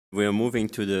We are moving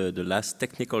to the last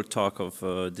technical talk of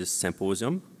this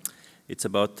symposium. It's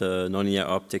about nonlinear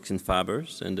optics in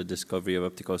fibers and the discovery of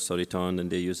optical soliton and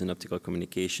their use in optical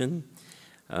communication.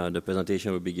 The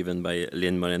presentation will be given by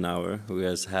Linn Mollenauer, who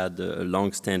has had a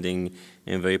long-standing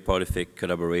and very prolific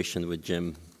collaboration with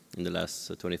Jim in the last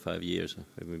 25 years,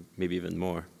 maybe even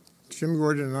more. Jim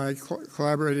Gordon and I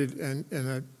collaborated in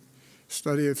a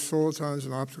study of solitons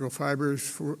and optical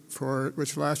fibers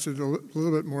which lasted a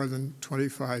little bit more than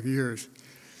 25 years.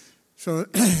 So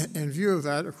in view of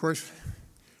that, of course,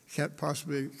 can't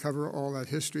possibly cover all that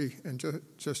history in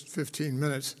just 15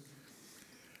 minutes.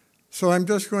 So I'm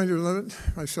just going to limit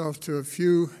myself to a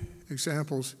few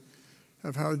examples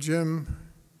of how Jim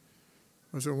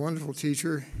was a wonderful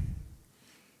teacher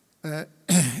and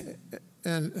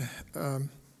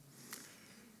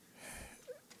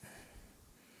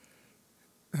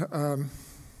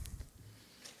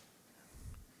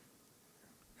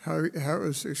how it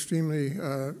was extremely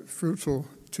fruitful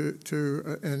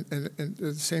and at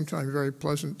the same time very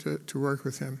pleasant to work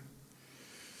with him.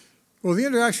 Well, the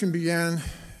interaction began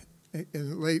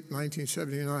in late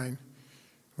 1979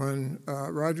 when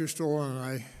Roger Stoll and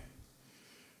I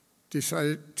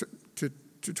decided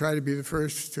to try to be the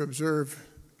first to observe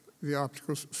the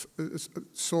optical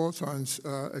solitons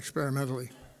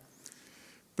experimentally.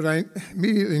 But I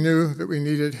immediately knew that we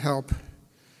needed help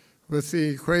with the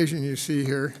equation you see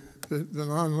here, the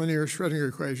nonlinear Schrödinger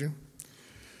equation,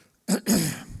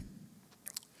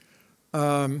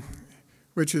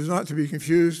 which is not to be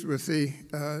confused with the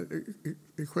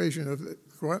equation of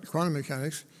quantum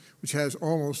mechanics, which has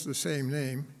almost the same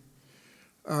name,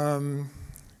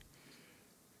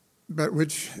 but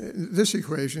which this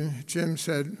equation, Jim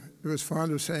said, he was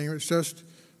fond of saying, it was just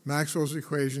Maxwell's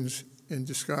equations in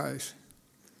disguise.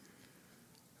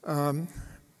 The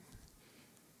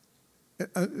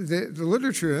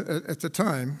literature at that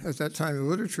time, the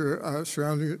literature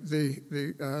surrounding the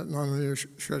nonlinear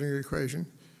Schrödinger equation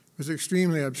was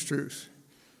extremely abstruse.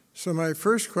 So my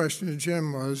first question to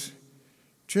Jim was,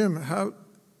 Jim, how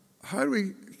do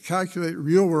we calculate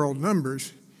real-world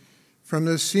numbers from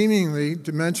this seemingly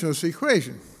dimensionless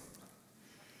equation?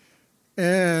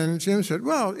 And Jim said,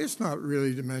 well, it's not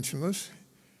really dimensionless.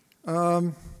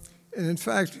 And in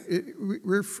fact,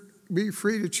 we're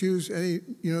free to choose any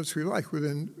units we like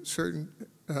within certain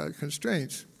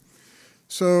constraints.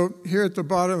 So here at the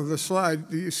bottom of the slide,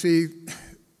 you see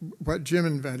what Jim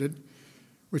invented,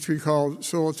 which we called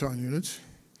soliton units.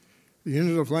 The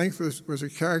unit of length was a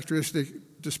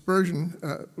characteristic dispersion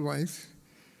length.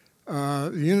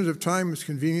 The unit of time was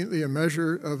conveniently a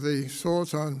measure of the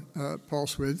soliton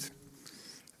pulse width.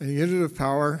 And the unit of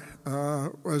power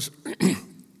was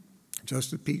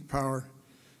just the peak power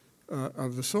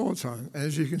of the soliton.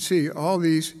 As you can see, all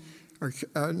these are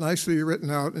nicely written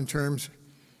out in terms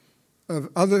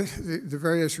of the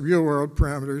various real-world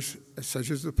parameters,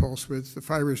 such as the pulse width, the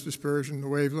fiber's dispersion, the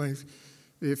wavelength,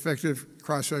 the effective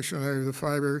cross-sectional area of the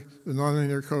fiber, the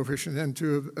nonlinear coefficient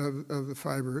N2 of the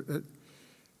fiber,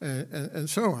 and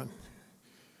so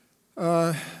on.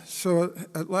 So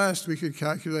at last, we could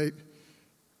calculate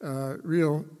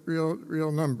real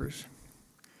numbers.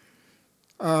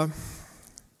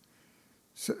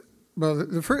 Well,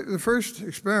 the first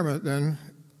experiment then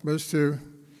was to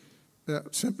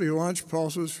simply launch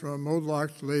pulses from a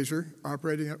mode-locked laser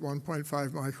operating at 1.5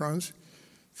 microns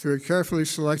through a carefully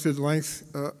selected length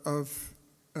of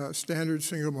standard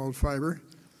single-mode fiber,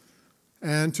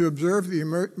 and to observe the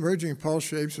emerging pulse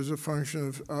shapes as a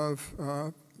function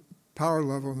of power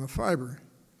level in the fiber.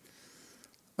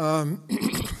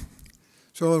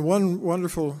 So in one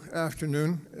wonderful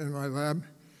afternoon in my lab,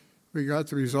 we got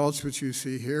the results which you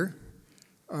see here.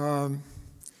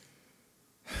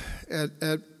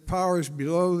 At powers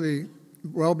well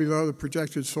below the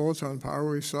projected soliton power,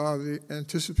 we saw the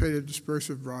anticipated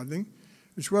dispersive broadening,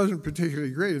 which wasn't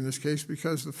particularly great in this case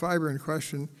because the fiber in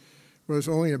question was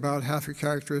only about half a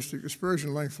characteristic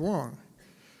dispersion length long.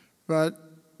 But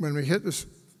when we hit the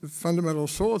fundamental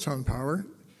soliton power,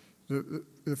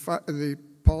 the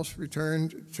pulse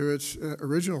returned to its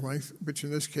original length, which in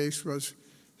this case was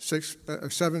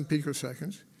 7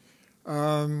 picoseconds.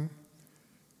 And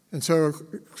so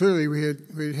clearly we had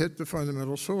hit the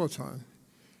fundamental soliton.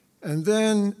 And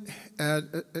then at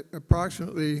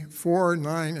approximately 4,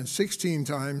 9, and 16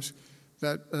 times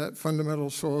that fundamental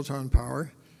soliton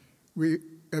power, we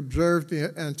observed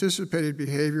the anticipated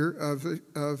behavior of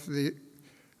the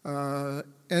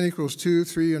n equals 2,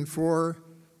 3, and 4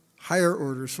 higher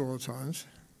order solitons,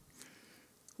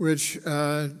 which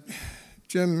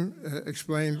Jim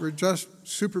explained were just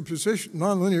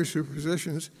nonlinear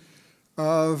superpositions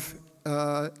of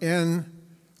n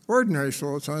ordinary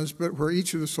solitons, but where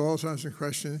each of the solitons in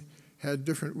question had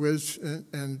different widths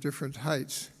and different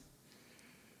heights.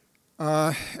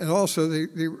 And also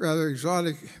the rather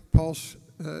exotic pulse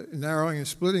narrowing and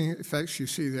splitting effects you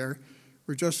see there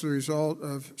were just the result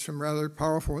of some rather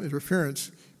powerful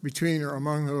interference between or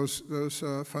among those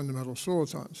fundamental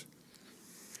solitons.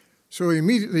 So we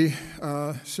immediately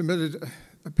submitted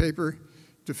a paper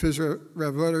to Phys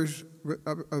Rev Letters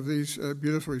of these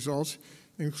beautiful results,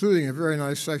 including a very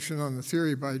nice section on the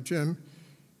theory by Jim,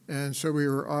 and so we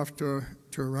were off to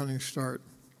a running start.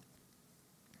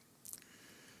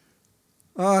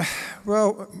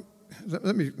 Well,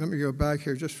 let me go back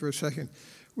here just for a second.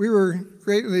 We were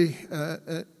greatly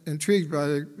intrigued by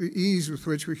the ease with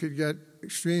which we could get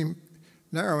extreme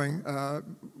narrowing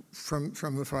from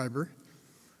the fiber.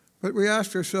 But we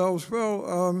asked ourselves,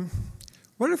 well,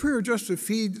 what if we were just to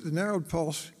feed the narrowed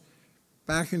pulse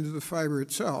back into the fiber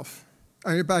itself,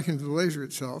 back into the laser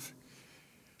itself?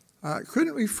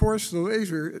 Couldn't we force the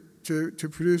laser to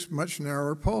produce much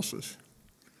narrower pulses?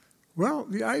 Well,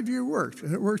 the idea worked,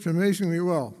 and it worked amazingly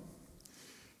well.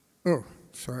 Oh,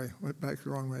 sorry, went back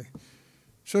the wrong way.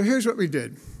 So here's what we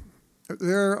did.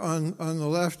 There on the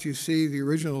left, you see the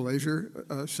original laser,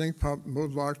 sync pump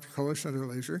mode-locked color center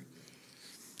laser.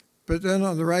 But then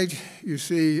on the right, you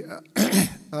see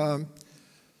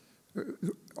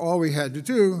all we had to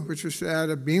do, which was to add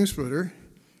a beam splitter,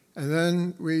 and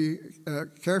then we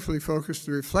carefully focused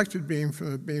the reflected beam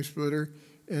from the beam splitter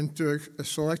into a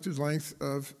selected length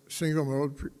of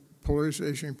single-mode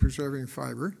polarization preserving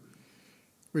fiber,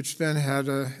 which then had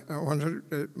a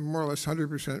more or less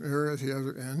 100% mirror at the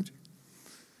other end.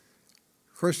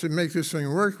 Of course, to make this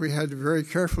thing work, we had to very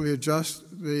carefully adjust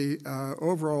the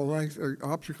overall length or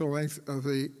optical length of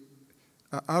the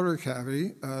outer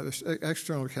cavity, the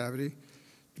external cavity,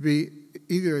 to be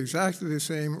either exactly the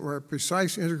same or a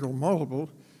precise integral multiple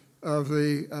of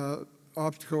the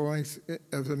optical length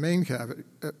of the main cavity,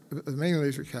 the main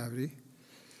laser cavity.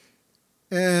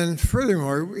 And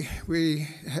furthermore, we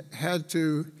had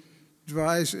to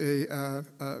devise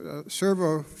a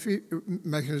servo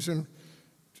mechanism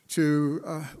to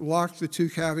lock the two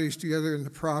cavities together in the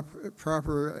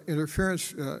proper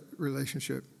interference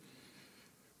relationship.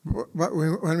 But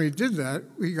when we did that,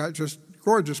 we got just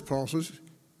gorgeous pulses,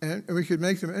 and we could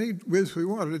make them any width we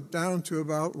wanted, down to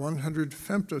about 100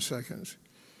 femtoseconds.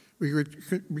 We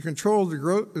controlled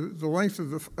the length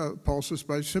of the pulses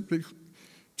by simply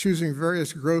choosing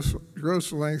various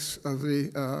gross lengths of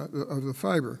the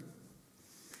fiber.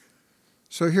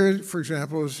 So here, for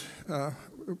example, is the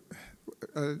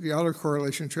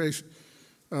autocorrelation trace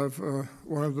of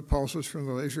one of the pulses from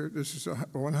the laser. This is a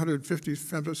 150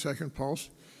 femtosecond pulse.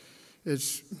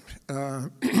 It's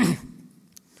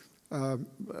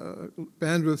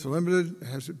bandwidth limited. It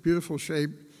has a beautiful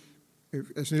shape.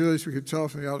 As nearly as we could tell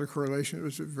from the autocorrelation, it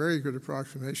was a very good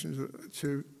approximation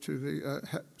to the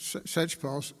Setch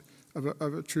pulse of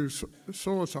a true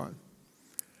soliton.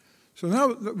 So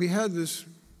now that we had this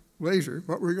laser,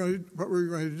 what were we going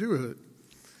to do with it?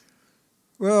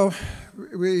 Well,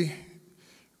 we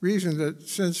reasoned that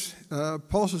since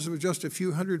pulses of just a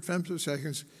few hundred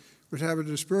femtoseconds would have a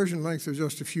dispersion length of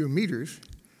just a few meters,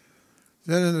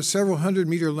 then in a several hundred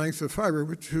meter length of fiber,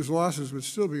 whose losses would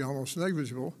still be almost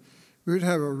negligible, we would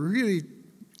have a really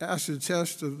acid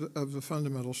test of the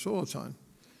fundamental soliton,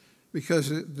 because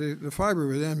the fiber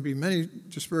would then be many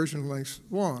dispersion lengths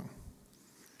long.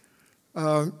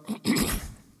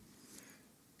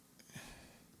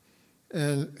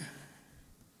 And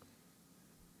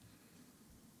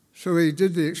so we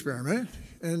did the experiment,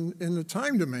 and in the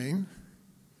time domain,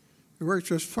 it worked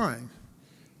just fine.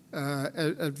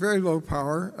 At very low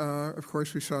power, of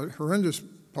course, we saw horrendous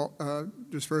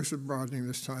dispersive broadening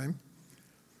this time.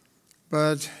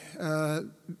 But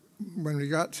when we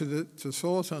got to the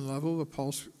soliton level, the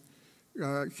pulse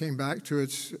came back to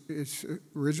its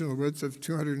original width of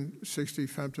 260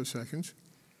 femtoseconds.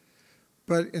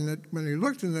 But when we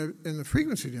looked in the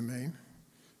frequency domain,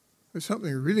 there's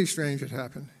something really strange had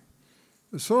happened.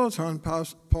 The soliton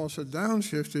pulse had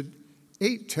downshifted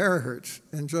 8 terahertz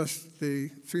in just the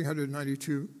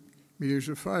 392 meters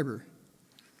of fiber.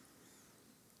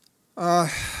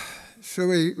 So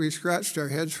we scratched our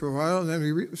heads for a while, and then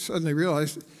we suddenly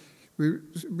realized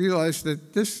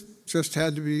that this just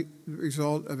had to be the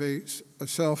result of a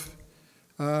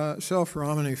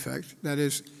self-Raman effect. That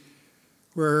is,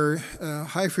 where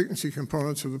high-frequency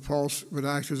components of the pulse would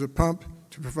act as a pump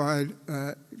to provide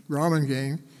Raman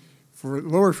gain for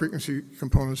lower-frequency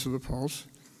components of the pulse,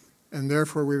 and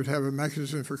therefore we would have a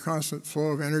mechanism for constant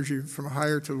flow of energy from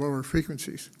higher to lower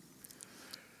frequencies.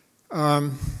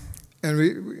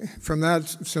 And from that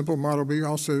simple model, we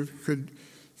also could,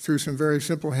 through some very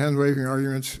simple hand-waving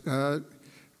arguments,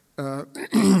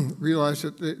 realize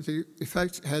that the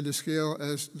effect had to scale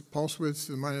as the pulse width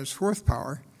to the -4th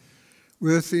power,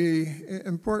 with the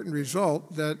important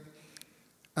result that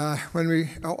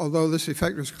although this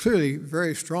effect was clearly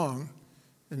very strong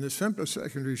in the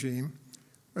femtosecond regime,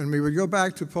 when we would go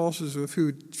back to pulses of a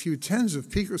few tens of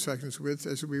picoseconds width,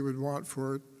 as we would want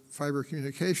for fiber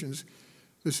communications,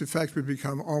 this effect would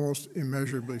become almost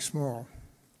immeasurably small.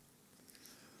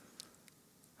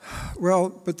 Well,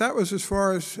 but that was as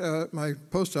far as my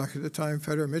postdoc at the time,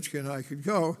 Fedor Michka, and I could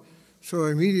go. So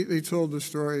I immediately told the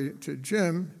story to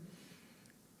Jim,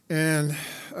 and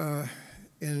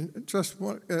in just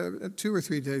 2 or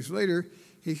 3 days later,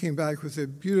 he came back with a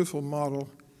beautiful model,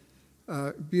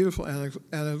 beautiful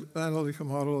analytical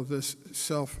model of this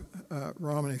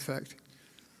self-Raman effect.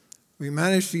 We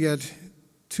managed to get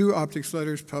 2 optics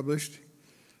letters published.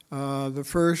 The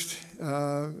first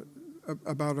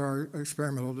about our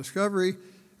experimental discovery,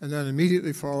 and then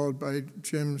immediately followed by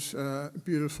Jim's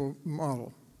beautiful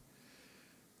model.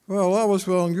 Well, all was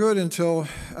well and good until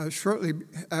shortly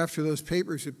after those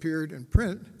papers appeared in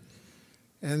print,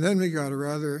 and then we got a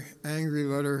rather angry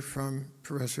letter from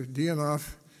Professor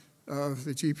Dionov of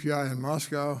the GPI in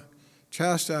Moscow,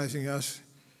 chastising us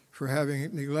for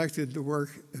having neglected the work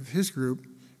of his group,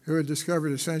 who had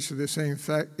discovered essentially the same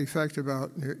effect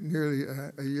about nearly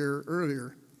a year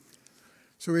earlier.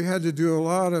 So we had to do a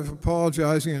lot of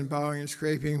apologizing and bowing and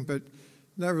scraping, but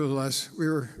nevertheless,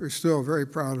 we're still very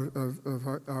proud of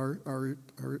our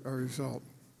result.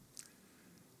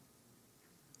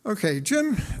 Okay,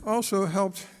 Jim also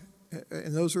helped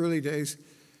in those early days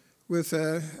with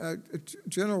a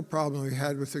general problem we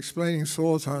had with explaining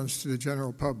solitons to the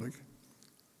general public.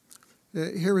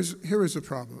 Here was the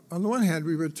problem. On the one hand,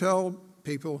 we would tell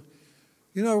people,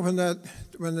 you know, when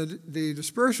the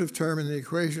dispersive term in the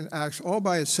equation acts all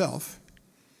by itself,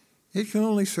 it can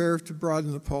only serve to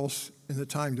broaden the pulse in the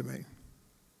time domain.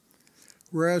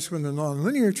 Whereas when the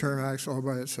nonlinear term acts all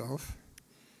by itself,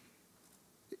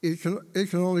 it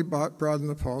can only broaden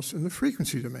the pulse in the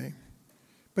frequency domain.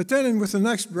 But then with the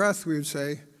next breath, we would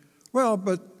say, well,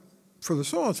 but for the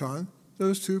soliton,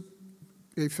 those 2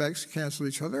 effects cancel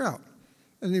each other out.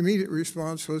 And the immediate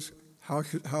response was, how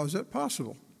is that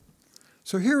possible?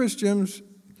 So here is Jim's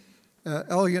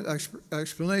elegant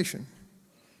explanation.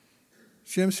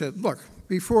 Jim said, look,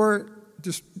 before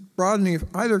just broadening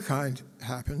of either kind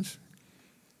happens,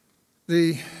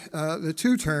 the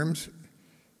 2 terms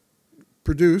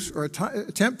produce or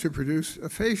attempt to produce a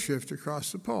phase shift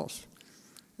across the pulse.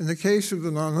 In the case of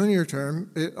the nonlinear term,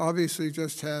 it obviously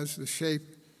just has the shape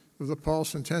of the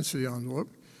pulse intensity envelope.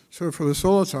 So for the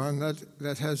soliton,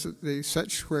 that has the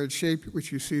set-squared shape,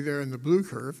 which you see there in the blue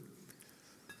curve.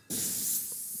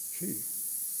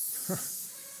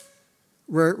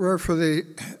 Where for the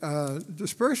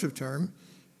dispersive term,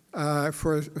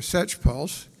 for a Setch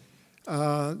pulse,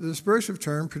 the dispersive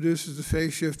term produces the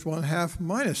phase shift 1/2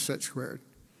 minus set squared.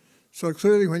 So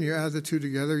clearly when you add the 2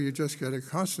 together, you just get a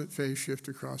constant phase shift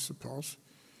across the pulse,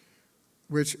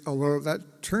 which, although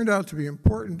that turned out to be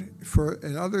important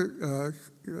in other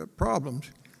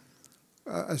problems,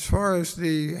 as far as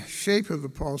the shape of the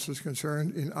pulse is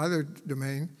concerned, in either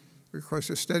domain, of course,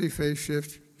 a steady phase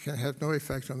shift can have no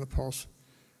effect on the pulse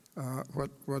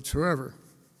whatsoever.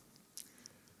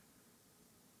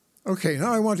 Okay,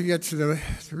 now I want to get to the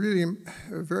really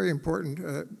very important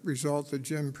result that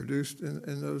Jim produced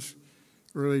in those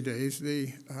early days,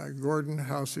 the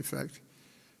Gordon-House effect.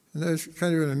 And there's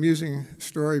kind of an amusing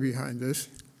story behind this.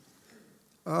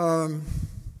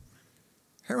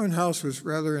 Hermann-House was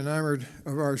rather enamored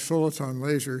of our soliton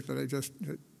laser that I just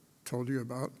told you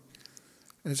about.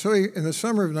 And so in the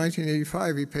summer of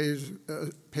 1985, he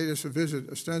paid us a visit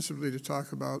ostensibly to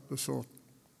talk about the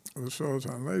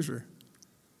soliton laser.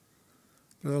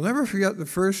 But I'll never forget the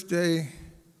first day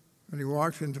when he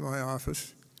walked into my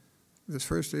office, this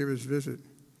first day of his visit.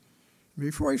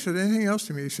 Before he said anything else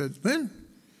to me, he said, Linn,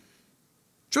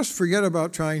 just forget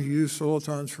about trying to use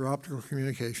solitons for optical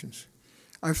communications.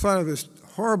 I've thought of this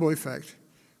horrible effect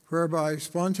whereby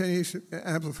spontaneous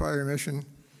amplifier emission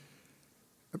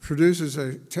produces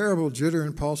a terrible jitter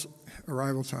and pulse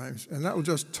arrival times, and that will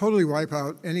just totally wipe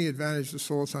out any advantage the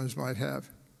solitons might have.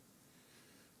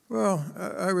 Well,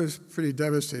 I was pretty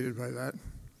devastated by that,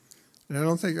 and I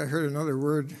don't think I heard another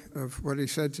word of what he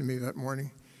said to me that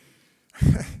morning.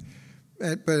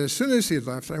 But as soon as he had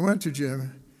left, I went to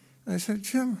Jim, and I said,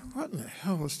 Jim, what in the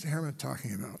hell was Herman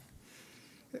talking about?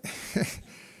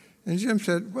 And Jim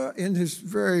said, well, in his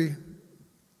very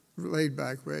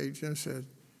laid-back way, Jim said,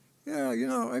 Yeah, you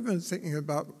know, I've been thinking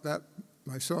about that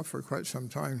myself for quite some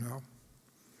time now.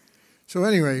 So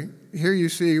anyway, here you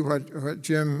see how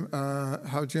Jim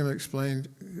explained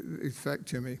the effect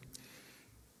to me.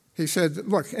 He said,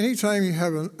 look, anytime you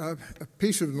have a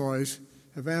piece of noise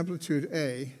of amplitude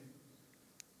A,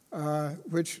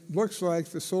 which looks like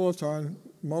the soliton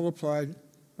multiplied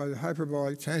by the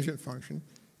hyperbolic tangent function,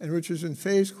 and which is in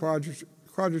phase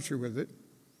quadrature with it,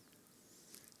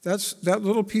 that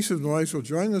little piece of noise will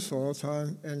join the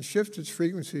soliton and shift its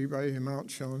frequency by the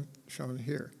amount shown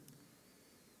here.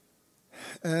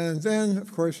 And then,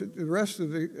 of course, the rest of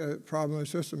the problem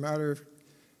is just a matter of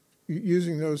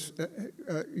using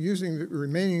the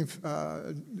remaining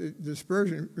the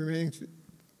dispersion remaining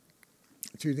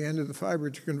to the end of the fiber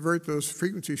to convert those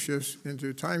frequency shifts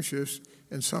into time shifts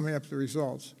and summing up the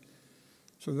results.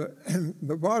 So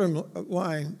the bottom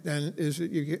line then is that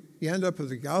you end up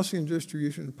with a Gaussian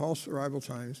distribution of pulse arrival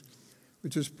times,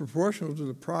 which is proportional to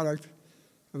the product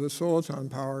of the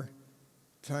soliton power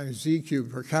times z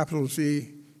cubed, where capital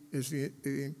Z is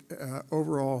the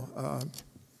overall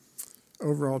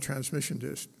transmission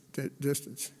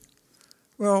distance.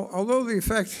 Well, although the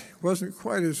effect wasn't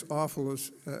quite as awful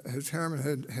as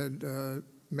Hermann had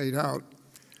made out,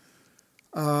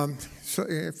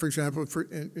 for example,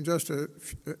 in just a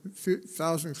few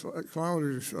thousand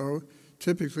kilometers or so,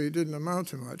 typically it didn't amount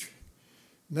to much.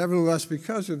 Nevertheless,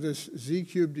 because of this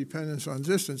z-cube dependence on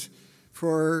distance,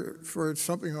 for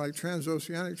something like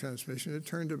transoceanic transmission, it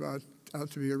turned out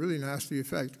to be a really nasty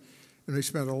effect, and we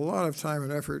spent a lot of time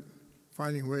and effort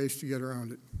finding ways to get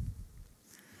around it.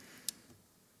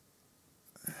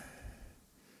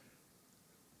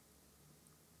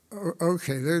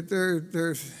 Okay,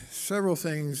 there's several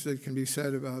things that can be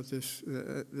said about this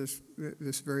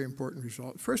very important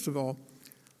result. First of all,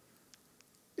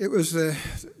 it was the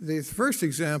first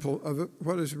example of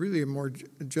what is really a more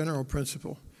general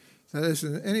principle. That is,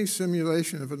 in any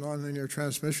simulation of a nonlinear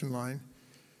transmission line,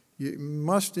 you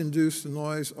must induce the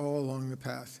noise all along the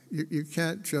path. You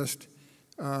can't just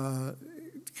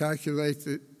calculate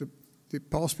the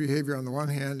pulse behavior on the one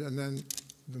hand and then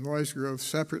the noise growth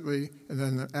separately, and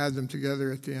then add them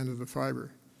together at the end of the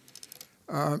fiber.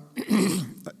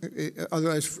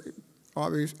 Otherwise,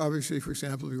 obviously, for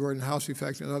example, the Gordon-House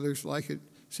effect and others like it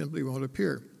simply won't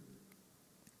appear.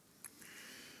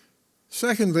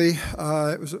 Secondly,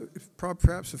 it was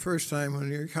perhaps the first time when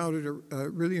we encountered a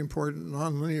really important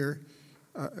nonlinear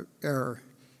error.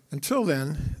 Until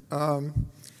then,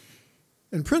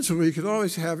 in principle, you could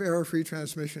always have error-free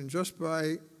transmission just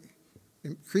by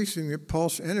increasing the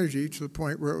pulse energy to the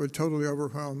point where it would totally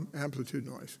overwhelm amplitude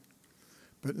noise.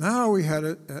 But now we had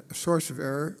a source of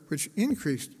error which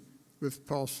increased with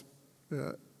pulse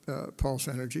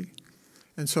energy.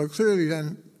 And so clearly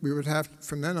then we would have,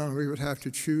 from then on, we would have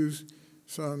to choose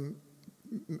some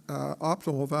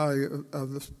optimal value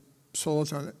of the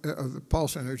soliton, of the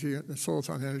pulse energy, the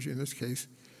soliton energy in this case,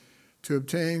 to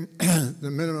obtain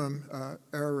the minimum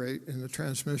error rate in the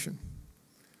transmission.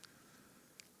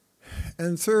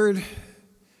 And third,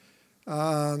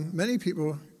 many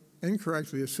people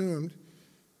incorrectly assumed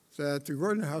that the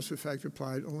Gordon-House effect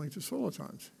applied only to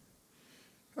solitons,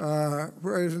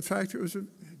 whereas in fact it's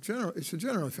a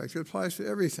general effect. It applies to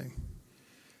everything.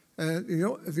 And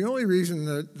the only reason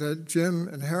that Jim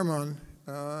and Hermann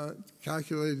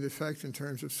calculated the effect in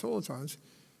terms of solitons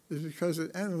is because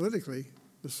analytically,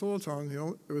 the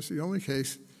soliton was the only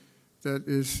case that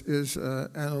is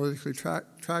analytically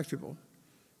tractable.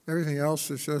 Everything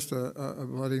else is just a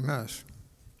bloody mess.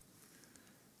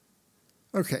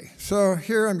 Okay, so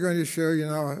here I'm going to show you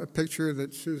now a picture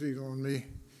that Susie loaned me.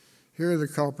 Here are the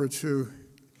culprits who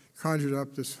conjured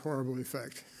up this horrible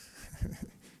effect.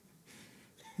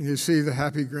 You see the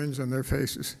happy grins on their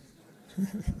faces.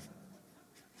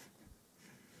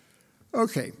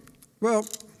 Okay, well,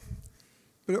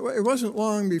 but it wasn't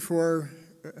long before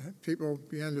people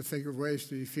began to think of ways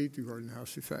to defeat the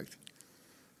Gordon-House effect.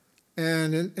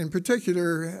 And in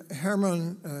particular,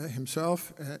 Hermann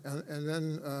himself, and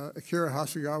then Akira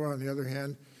Hasegawa, on the other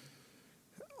hand,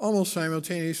 almost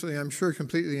simultaneously, I'm sure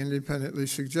completely independently,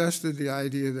 suggested the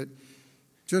idea that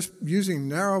just using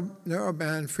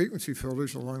narrow-band frequency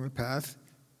filters along the path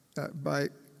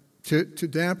to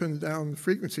dampen down the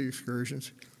frequency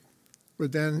excursions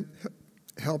would then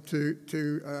help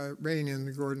to rein in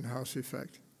the Gordon-House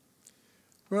effect.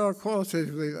 Well,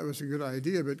 qualitatively, that was a good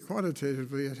idea, but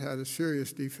quantitatively, it had a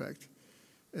serious defect.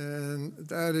 And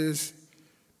that is,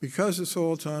 because the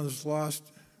solitons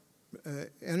lost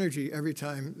energy every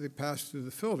time they passed through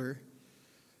the filter,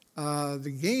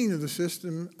 the gain of the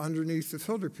system underneath the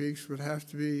filter peaks would have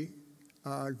to be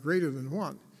greater than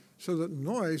 1. so that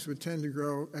noise would tend to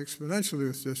grow exponentially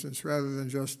with distance rather than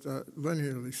just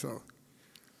linearly so.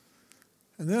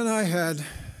 And then I had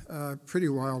a pretty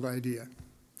wild idea.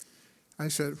 I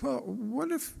said, well,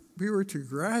 what if we were to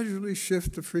gradually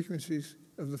shift the frequencies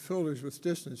of the filters with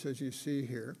distance, as you see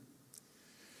here?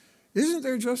 Isn't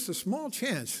there just a small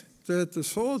chance that the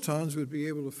solitons would be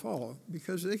able to follow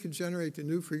because they could generate the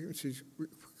new frequencies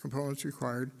components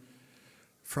required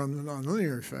from the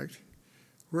nonlinear effect,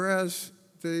 whereas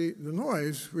the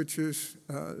noise, which is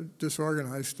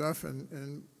disorganized stuff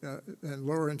and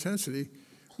lower intensity,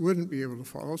 wouldn't be able to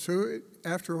follow. So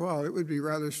after a while, it would be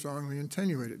rather strongly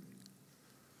attenuated.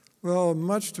 Well,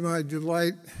 much to my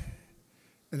delight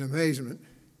and amazement,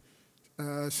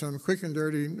 some quick and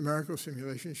dirty numerical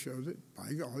simulations showed that,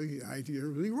 by golly, the idea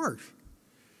really works.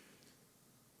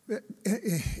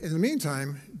 In the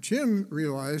meantime, Jim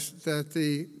realized that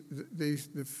the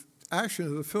action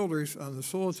of the filters on the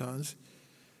solitons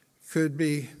could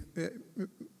be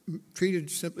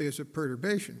treated simply as a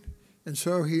perturbation. And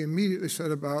so he immediately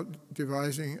set about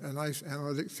devising a nice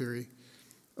analytic theory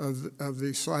of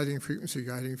the sliding frequency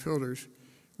guiding filters,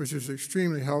 which is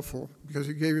extremely helpful because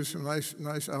it gave you some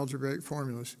nice algebraic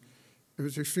formulas. It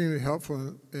was extremely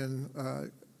helpful in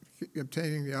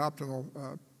obtaining the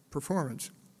optimal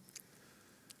performance.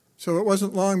 So it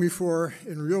wasn't long before,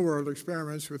 in real-world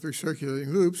experiments with recirculating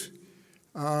loops,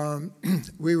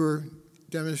 we were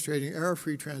demonstrating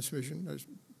error-free transmission, as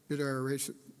bit error rates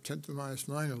at 10 to the minus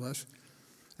 9 or less,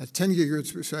 at 10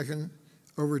 gigahertz per second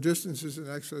over distances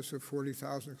in excess of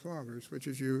 40,000 kilometers, which,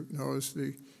 as you know, is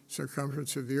the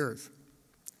circumference of the Earth.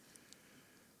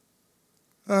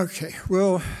 Okay,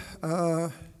 well,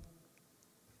 let's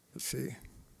see.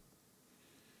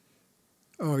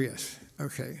 Oh, yes,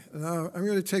 okay. Now I'm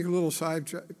going to take a little side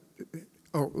track.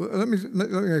 Oh, let me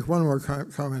make one more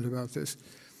comment about this.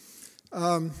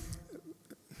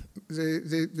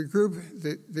 The group,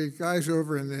 the guys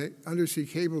over in the undersea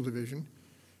cable division,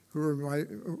 who were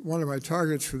one of my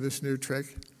targets for this new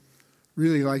trick,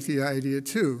 really liked the idea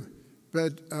too.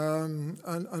 But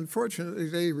unfortunately,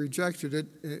 they rejected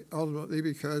it ultimately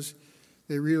because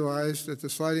they realized that the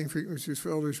sliding frequency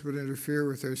filters would interfere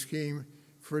with their scheme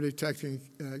for detecting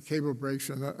cable breaks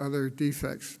and other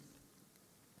defects.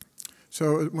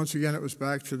 So once again, it was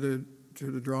back to the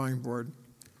drawing board.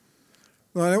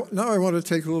 Well, now I want to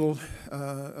take a little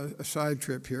a side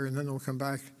trip here, and then we'll come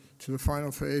back to the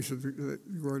final phase of the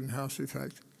Gordon-House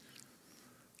effect.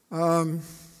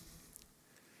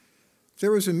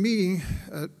 There was a meeting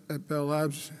at Bell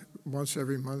Labs once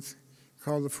every month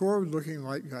called the Forward-Looking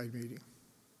Light Guide Meeting.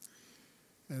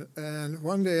 And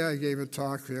one day I gave a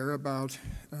talk there about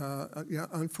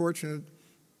unfortunate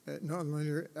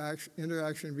nonlinear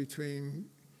interaction between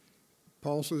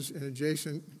pulses in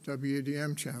adjacent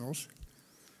WDM channels,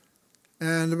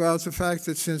 and about the fact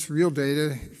that since real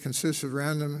data consists of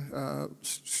random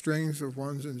strings of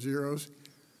ones and zeros,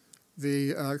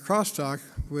 the crosstalk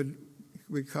would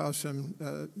cause some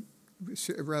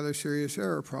rather serious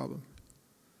error problem.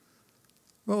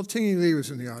 Well, Tingy Lee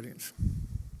was in the audience.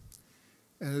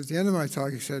 And at the end of my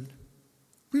talk, he said,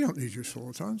 we don't need your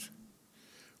solitons.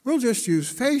 We'll just use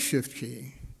phase shift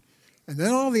keying. And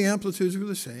then all the amplitudes will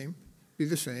be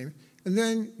the same, and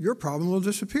then your problem will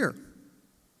disappear.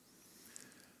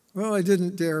 Well, I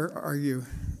didn't dare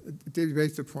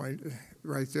debate the point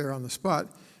right there on the spot,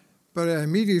 but I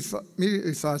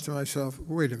immediately thought to myself,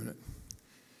 wait a minute.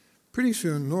 Pretty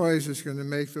soon, noise is going to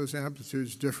make those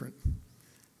amplitudes different.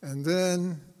 And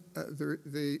then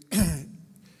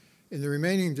in the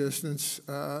remaining distance,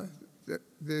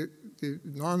 the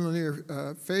nonlinear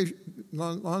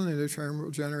term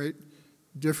will generate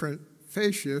different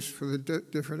phase shifts for the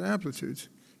different amplitudes.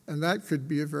 And that could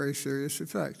be a very serious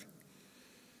effect.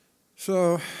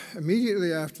 So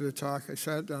immediately after the talk, I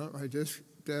sat down at my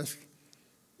desk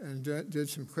and did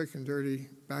some quick and dirty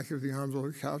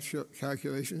back-of-the-envelope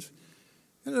calculations.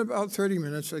 And in about 30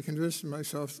 minutes, I convinced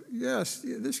myself, yes,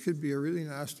 this could be a really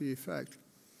nasty effect.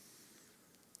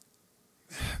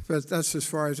 But that's as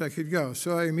far as I could go.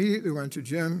 So I immediately went to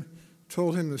Jim,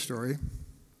 told him the story.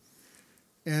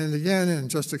 And again, in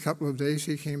just a couple of days,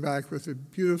 he came back with a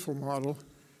beautiful model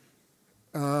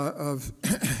of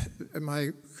my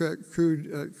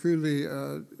crudely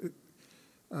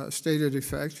stated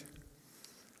effect.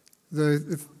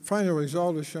 The final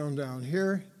result is shown down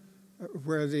here,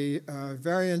 where the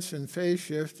variance in phase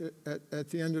shift at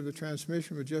the end of the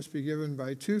transmission would just be given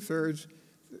by 2/3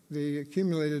 the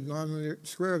accumulated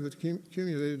square of the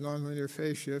accumulated nonlinear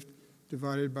phase shift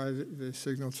divided by the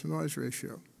signal-to-noise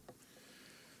ratio.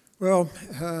 Well,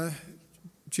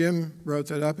 Jim wrote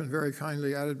that up and very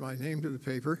kindly added my name to the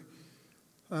paper.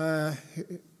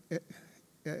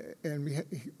 and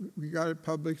we got it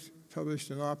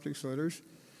published in Optics Letters,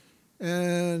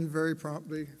 and very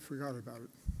promptly forgot about it.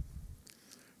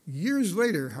 Years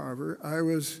later, however, I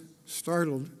was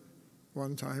startled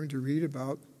one time to read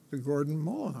about the Gordon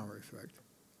Mollenauer effect.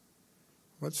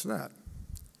 What's that?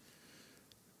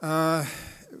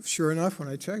 Sure enough, when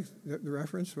I checked, the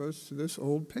reference was to this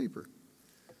old paper.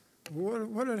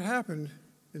 What had happened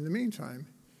in the meantime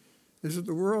is that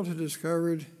the world had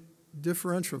discovered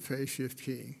differential phase shift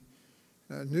keying,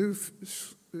 a new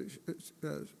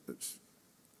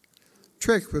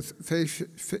trick with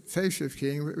phase shift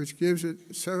keying, which gives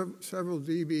it several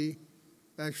dB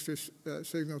extra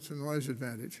signal to noise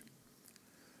advantage.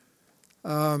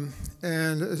 And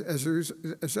as a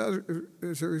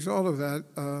result of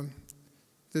that,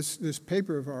 this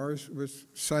paper of ours was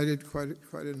cited quite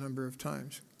a number of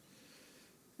times.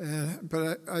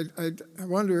 But I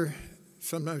wonder,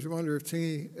 sometimes I wonder if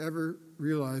Tingy ever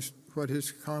realized what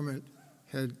his comment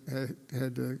had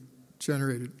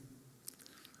generated.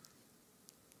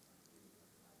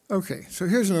 Okay, so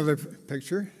here's another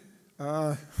picture.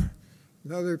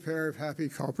 Another pair of happy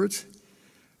culprits.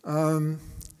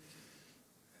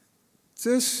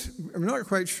 This, I'm not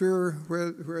quite sure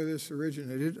where this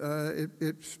originated.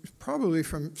 It's probably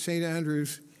from St.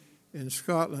 Andrews in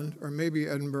Scotland, or maybe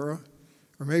Edinburgh,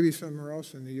 or maybe somewhere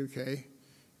else in the UK.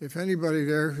 If anybody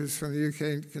there who's from the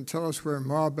UK can tell us where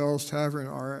Ma Bell's Tavern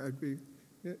are, I'd be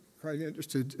quite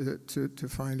interested to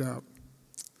find out.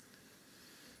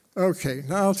 Okay,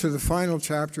 now to the final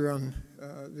chapter on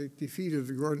the defeat of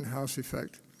the Gordon House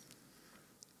effect.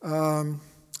 In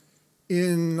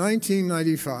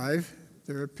 1995,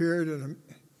 there appeared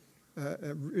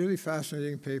a really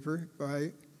fascinating paper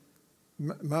by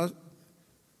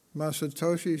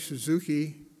Masatoshi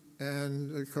Suzuki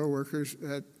and the co-workers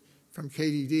from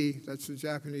KDD, that's the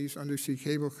Japanese undersea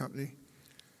cable company,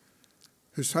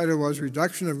 whose title was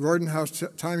Reduction of Gordon House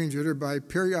Timing Jitter by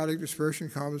Periodic Dispersion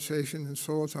Compensation and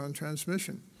Soliton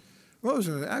Transmission. Well, it was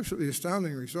an absolutely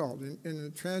astounding result. In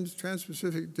a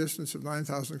trans-Pacific distance of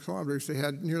 9,000 kilometers, they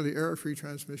had nearly error-free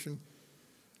transmission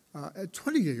at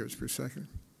 20 gigabits per second.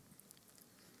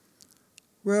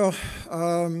 Well,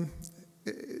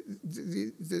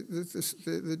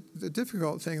 the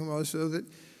difficult thing was, though, that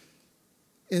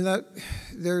in that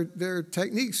their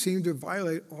techniques seemed to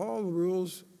violate all the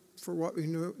rules for what we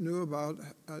knew about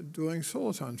doing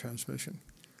soliton transmission.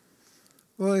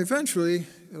 Well, eventually,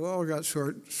 it all got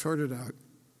sorted out.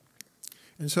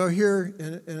 And so here,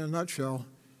 in a nutshell,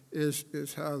 is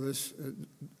how this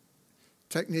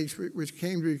techniques, which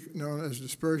came to be known as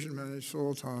dispersion-managed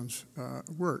solitons,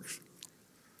 works.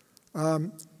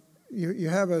 You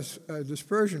have a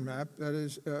dispersion map that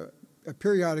is a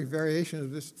periodic variation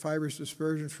of this fiber's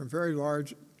dispersion from very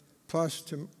large plus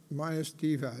to minus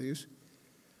d values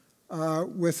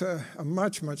with a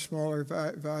much smaller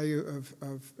value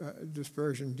of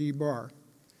dispersion d bar.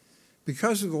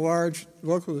 Because of the large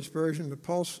local dispersion, the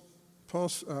pulse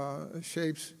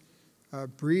shapes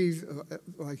breathe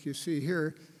like you see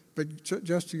here, but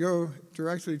just to go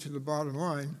directly to the bottom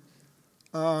line,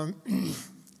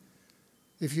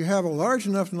 if you have a large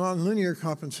enough nonlinear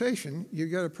compensation, you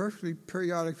get a perfectly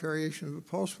periodic variation of the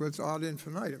pulse width ad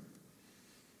infinitum.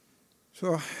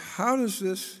 So how does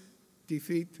this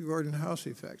defeat the Gordon House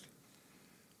effect?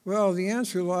 Well, the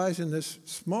answer lies in this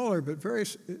smaller but very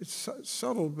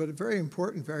subtle but very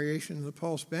important variation in the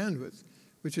pulse bandwidth,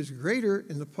 which is greater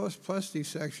in the plus D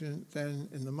section than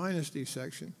in the minus D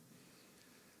section.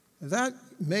 That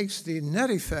makes the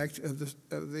net effect of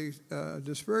the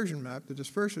dispersion map, the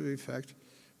dispersive effect,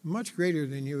 much greater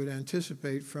than you would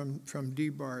anticipate from D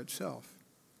bar itself.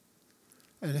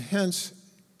 And hence,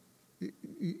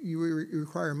 you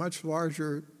require much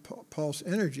larger pulse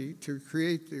energy to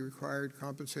create the required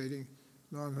compensating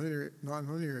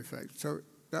nonlinear effect. So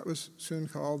that was soon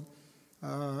called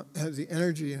the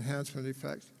energy enhancement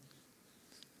effect.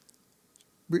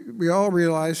 We all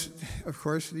realize, of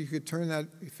course, that you could turn that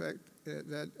effect,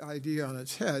 that idea on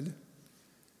its head.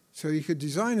 So you could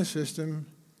design a system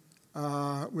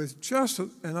with just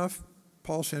enough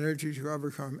pulse energy to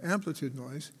overcome amplitude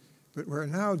noise, but where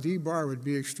now D bar would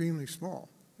be extremely small.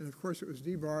 And of course, it was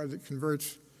D bar that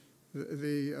converts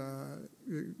the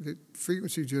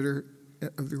frequency jitter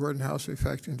of the Gordon House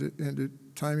effect into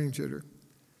timing jitter.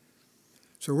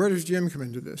 So where does Jim come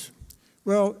into this?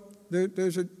 Well,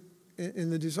 in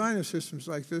the design of systems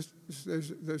like this,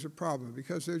 there's a problem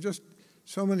because there are just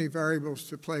so many variables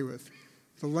to play with.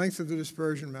 The length of the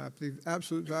dispersion map, the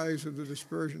absolute values of the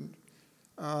dispersion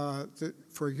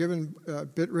for a given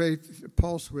bit rate,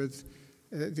 pulse width,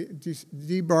 the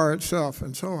D bar itself,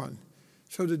 and so on.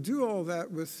 So to do all that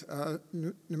with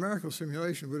numerical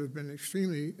simulation would have been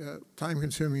extremely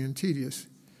time-consuming and tedious.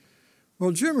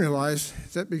 Well, Jim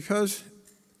realized that because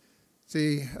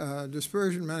the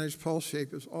dispersion-managed pulse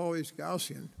shape is always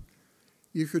Gaussian,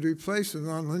 you could replace the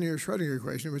nonlinear Schrödinger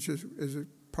equation, which is a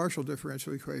partial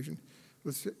differential equation,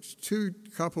 with two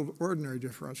coupled ordinary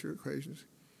differential equations,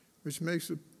 which makes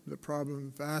the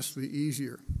problem vastly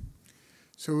easier.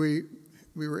 So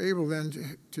we were able then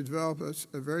to develop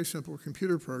a very simple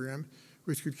computer program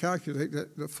which could calculate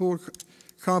the full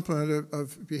complement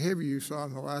of behavior you saw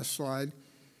on the last slide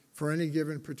for any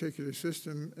given particular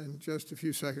system in just a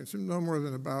few seconds, no more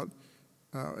than about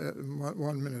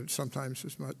 1 minute, sometimes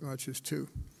as much as 2.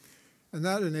 And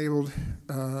that enabled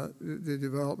the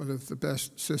development of the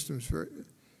best systems.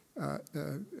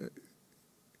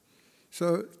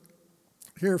 So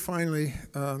here finally,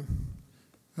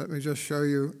 let me just show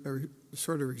you the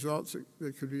sort of results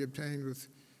that could be obtained with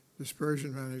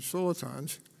dispersion-managed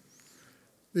solitons.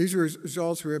 These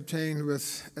results were obtained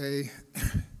with in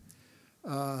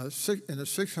a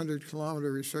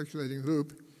 600-kilometer recirculating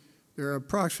loop. There are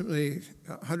approximately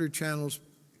 100 channels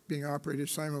being operated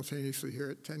simultaneously here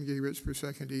at 10 gigabits per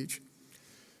second each.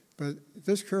 But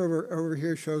this curve over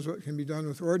here shows what can be done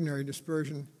with ordinary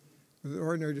dispersion,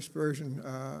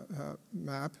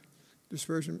 map,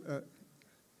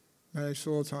 managed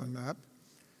soliton map.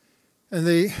 And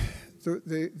the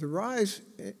rise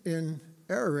in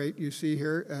error rate you see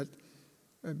here at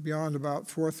beyond about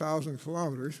 4,000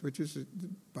 kilometers, which is,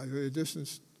 by the way, the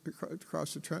distance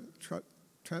across the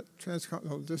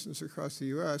transcontinental distance across the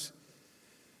U.S.,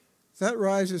 that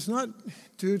rise is not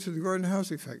due to the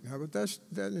Gordon-House effect now, but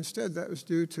instead that was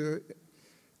due to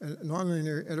a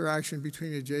nonlinear interaction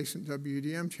between adjacent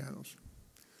WDM channels.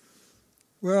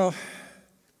 Well,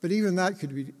 but even that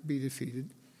could be defeated.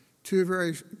 Two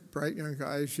very bright young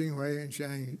guys, Jing Wei and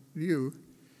Zhang Liu,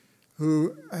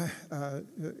 who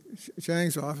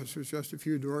Zhang's office was just a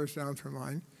few doors down from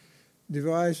mine,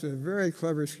 devised a very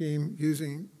clever scheme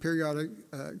using periodic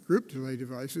group delay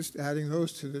devices, adding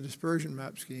those to the dispersion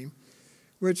map scheme,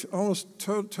 which almost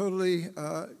totally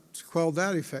quelled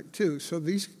that effect too. So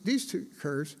these two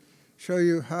curves show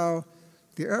you how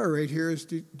the error rate here is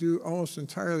due almost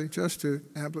entirely just to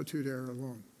amplitude error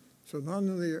alone. So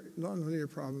nonlinear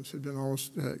problems have been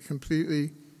almost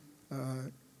completely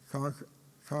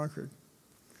conquered.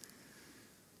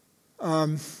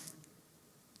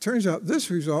 Turns out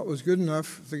this result was good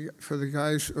enough for the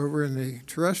guys over in the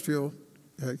terrestrial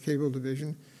cable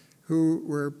division who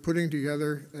were putting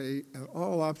together an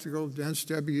all-optical dense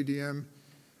WDM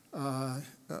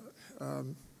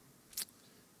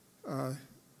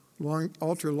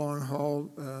ultra-long haul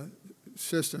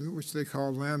system, which they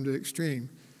called Lambda Extreme.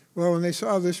 Well, when they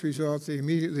saw this result, they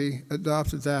immediately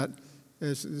adopted that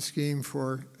as the scheme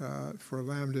for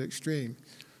Lambda Extreme.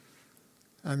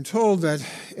 I'm told that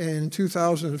in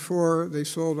 2004, they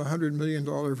sold a $100 million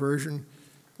version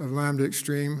of Lambda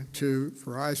Extreme to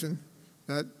Verizon.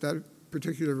 That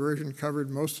particular version covered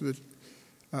most of the,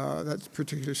 that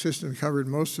particular system covered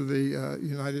most of the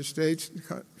United States,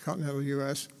 the continental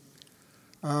US.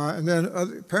 And then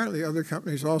apparently other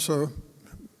companies also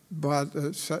bought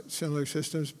similar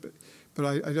systems, but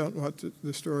I don't know what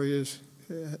the story is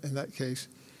in that case,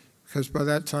 because by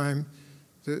that time,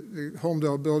 the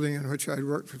Holmdel building in which I'd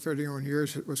worked for 31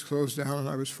 years, it was closed down and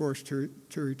I was forced to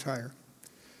retire.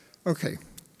 Okay,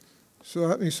 so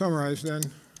let me summarize then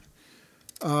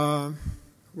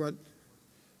what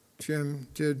Jim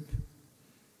did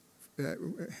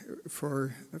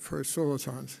for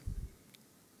solitons.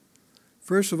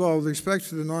 First of all, with respect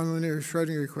to the nonlinear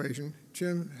Schrödinger equation,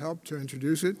 Jim helped to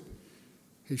introduce it.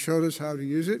 He showed us how to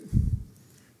use it.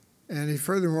 And he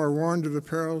furthermore warned of the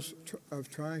perils of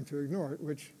trying to ignore it,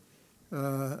 which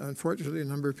unfortunately a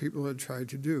number of people had tried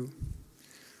to do.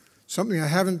 Something I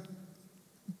haven't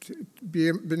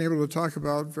been able to talk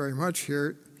about very much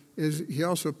here is he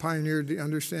also pioneered the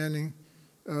understanding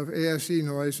of ASE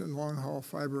noise in long-haul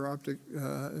fiber optic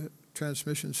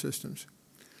transmission systems.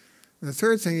 And the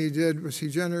third thing he did was he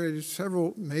generated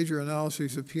several major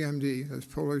analyses of PMD, that's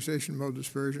polarization mode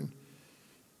dispersion,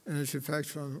 and its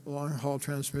effects on long-haul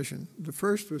transmission. The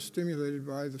first was stimulated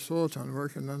by the soliton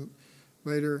work, and then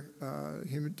later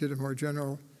he did a more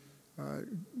general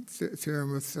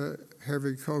theorem with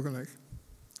Herwig-Kogelnick.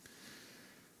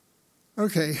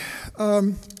 Okay,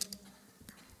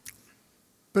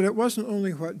 but it wasn't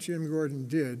only what Jim Gordon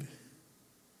did,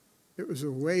 it was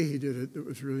the way he did it that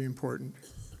was really important.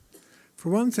 For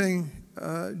one thing,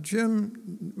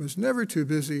 Jim was never too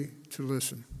busy to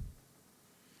listen.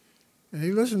 And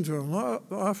he listened to an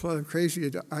awful lot of crazy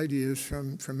ideas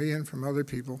from me and from other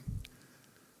people.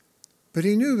 But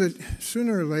he knew that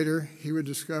sooner or later he would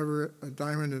discover a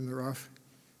diamond in the rough,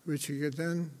 which he could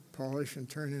then polish and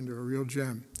turn into a real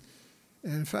gem.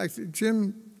 And in fact,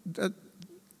 Jim,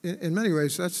 in many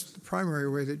ways, that's the primary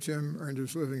way that Jim earned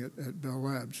his living at Bell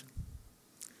Labs.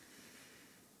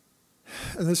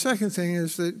 And the second thing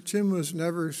is that Jim was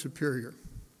never superior.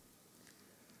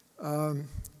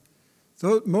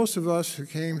 Most of us who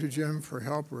came to Jim for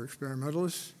help were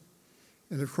experimentalists.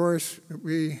 And of course,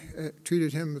 we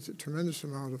treated him with a tremendous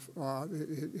amount of awe.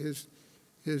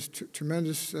 His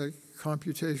tremendous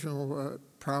computational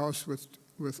prowess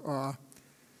with awe.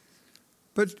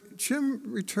 But Jim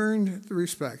returned the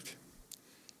respect.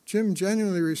 Jim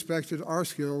genuinely respected our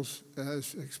skills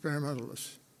as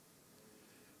experimentalists.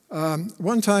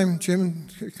 One time, Jim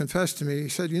confessed to me, he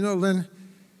said, "You know, Linn,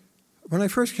 when I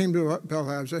first came to Bell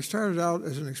Labs, I started out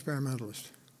as an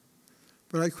experimentalist.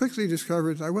 But I quickly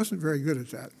discovered I wasn't very good at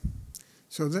that.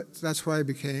 So that's why I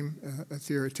became a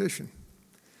theoretician."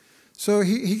 So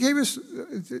he gave us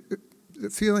the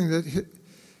feeling that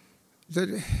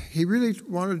he really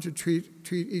wanted to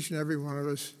treat each and every one of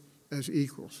us as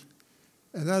equals.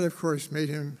 And that, of course, made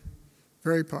him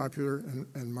very popular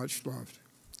and much loved.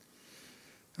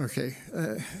 Okay,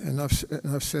 enough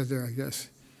said there, I guess.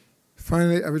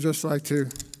 Finally, I would just like to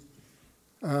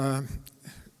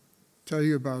tell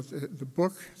you about the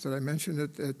book that I mentioned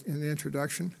in the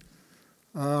introduction.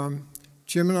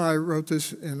 Jim and I wrote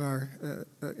this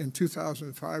in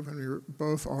 2005 when we were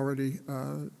both already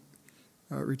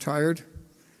retired.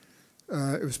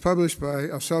 It was published by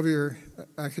Elsevier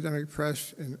Academic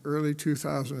Press in early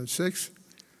 2006.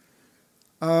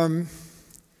 The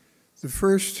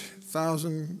first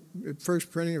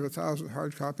printing of 1,000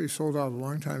 hard copies sold out a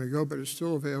long time ago, but it's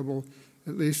still available,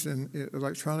 at least in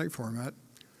electronic format.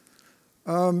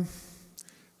 A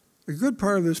good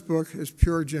part of this book is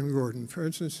pure Jim Gordon. For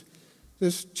instance,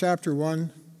 this chapter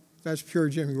 1, that's pure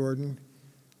Jim Gordon.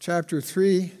 Chapter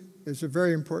 3 is a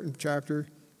very important chapter,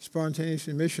 spontaneous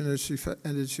emission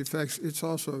and its effects. It's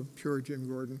also pure Jim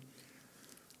Gordon.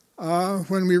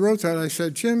 When we wrote that, I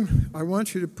said, "Jim, I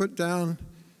want you to put down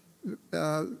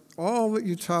all that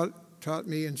you taught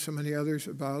me and so many others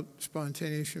about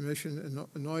spontaneous emission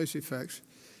and noise effects.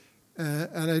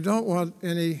 And I don't want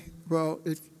any, well,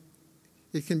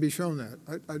 it can be shown that.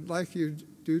 I'd like you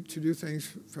to do things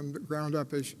from the ground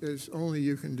up as only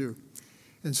you can do."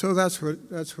 And so that's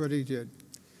what he did.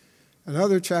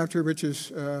 Another chapter, which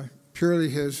is purely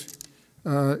his,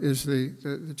 is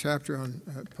the chapter on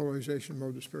polarization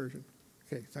mode dispersion.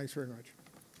 Okay, thanks very much.